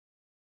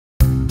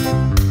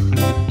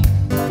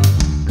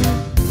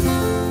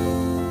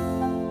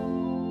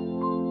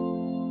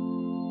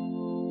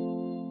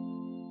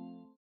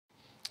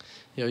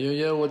Yo, yo,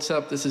 yo, what's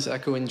up? This is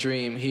Echo and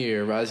Dream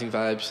here, Rising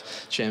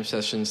Vibes Jam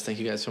Sessions. Thank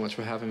you guys so much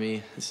for having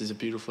me. This is a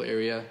beautiful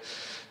area.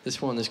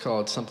 This one is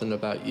called Something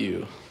About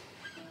You.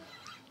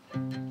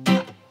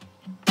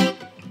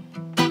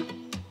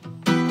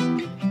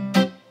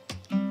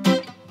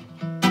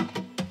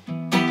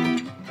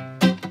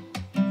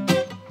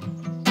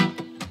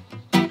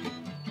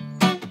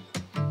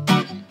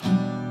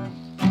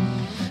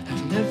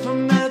 I've never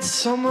met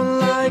someone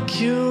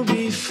like you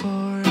before.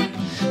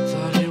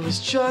 Thought it was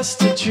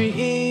just a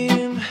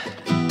dream,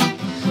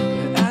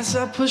 but as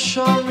I push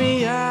on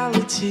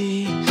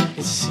reality,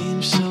 it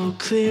seems so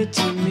clear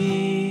to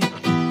me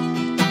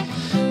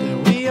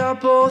that we are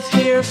both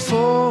here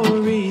for a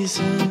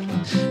reason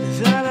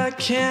that I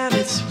can't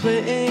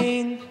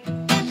explain.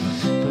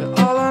 But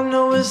all I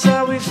know is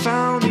that we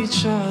found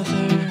each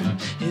other.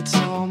 It's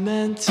all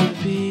meant to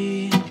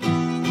be.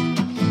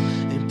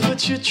 And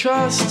put your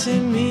trust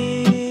in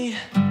me,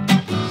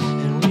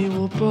 and we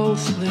will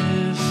both live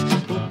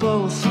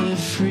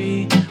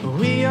free.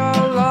 We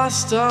are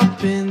lost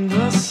up in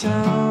the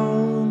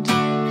sound.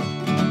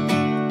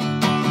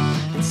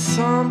 And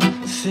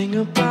something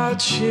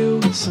about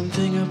you,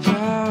 something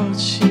about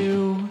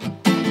you,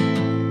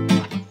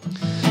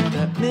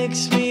 that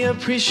makes me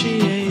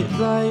appreciate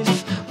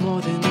life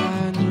more than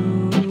I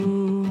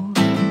knew.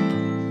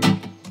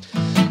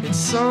 It's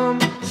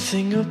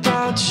something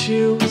about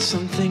you,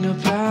 something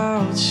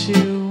about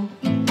you,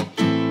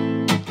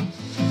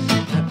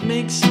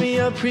 makes me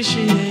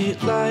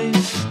appreciate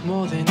life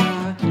more than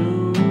I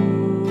knew.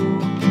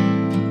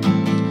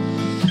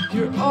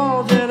 You're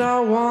all that I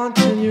want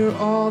and you're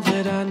all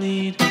that I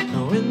need.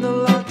 And when the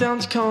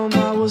lockdowns come,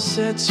 I will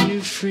set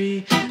you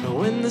free. And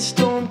when the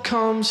storm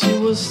comes,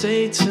 you will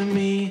say to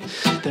me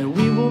that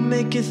we will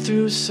make it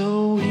through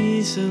so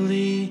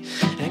easily.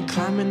 And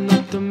climbing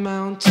up the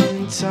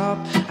mountain top,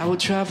 I will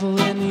travel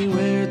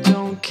anywhere,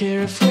 don't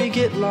care if we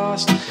get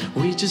lost.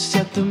 We just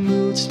set the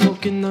mood,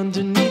 smoking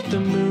underneath the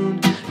moon.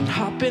 And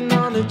hopping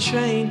on a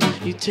train,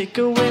 you take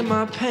away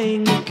my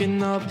pain.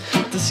 Looking up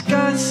the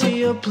sky,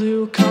 see a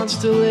blue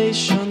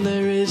constellation.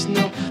 There is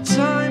no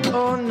time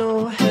or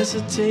no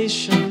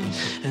hesitation.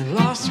 And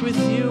lost with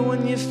you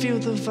when you feel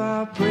the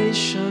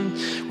vibration.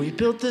 We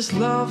built this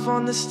love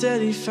on a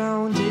steady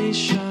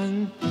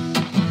foundation.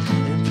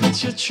 And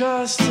put your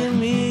trust in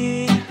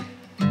me,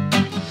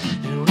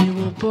 and we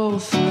will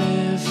both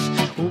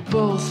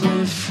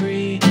live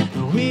free.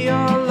 And we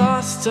are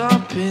lost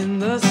up in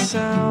the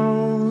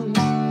sound.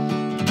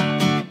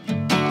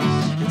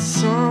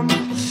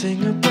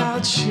 Something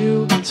about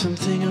you,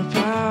 something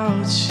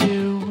about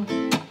you,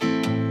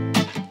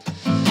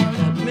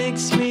 that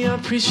makes me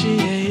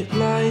appreciate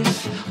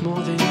life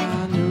more than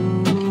I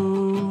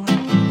knew.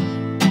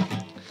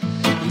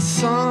 And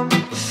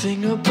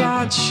something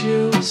about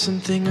you,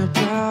 something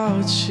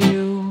about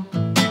you,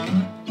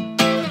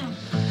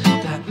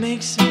 that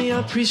makes me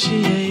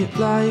appreciate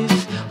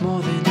life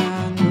more than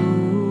I knew.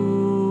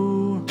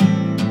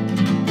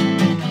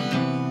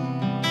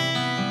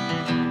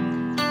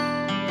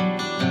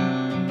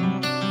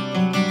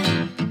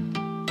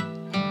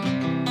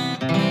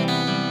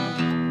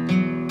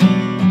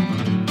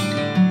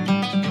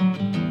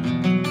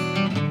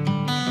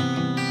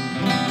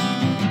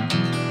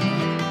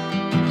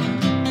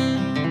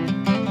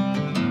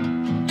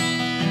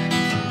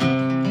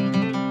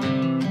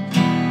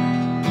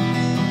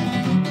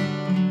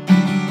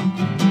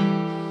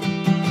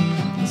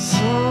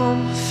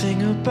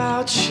 Something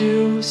about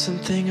you,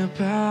 something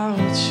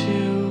about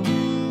you,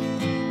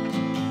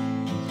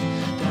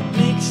 that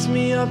makes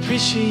me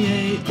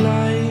appreciate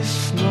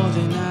life more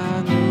than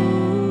I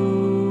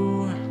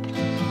knew.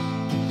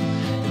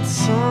 And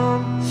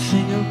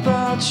something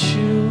about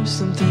you,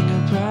 something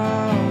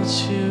about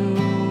you,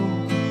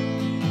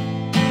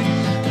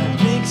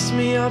 that makes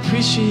me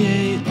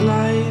appreciate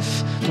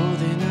life more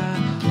than I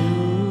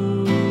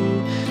knew.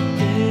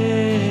 Yeah.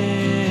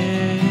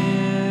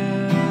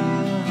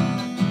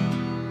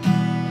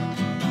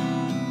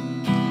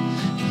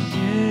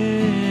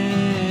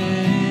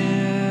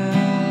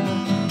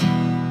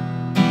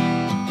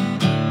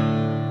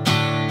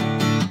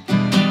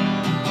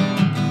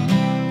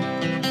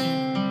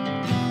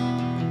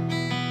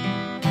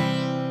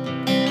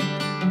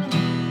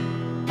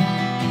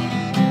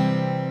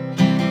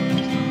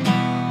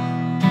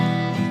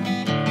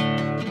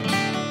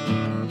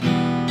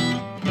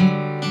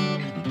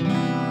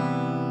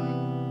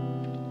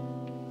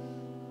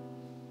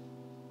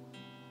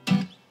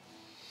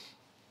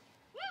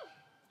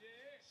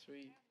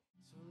 Sweet.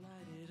 So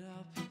light it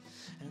up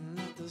and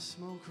let the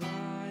smoke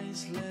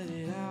rise, let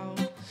it out.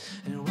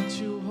 And what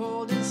you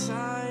hold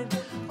inside,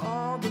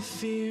 all the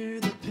fear,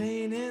 the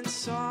pain and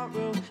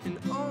sorrow, and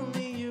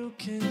only you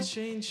can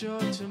change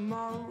your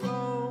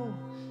tomorrow.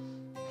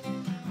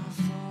 I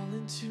fall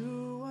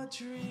into a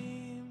dream.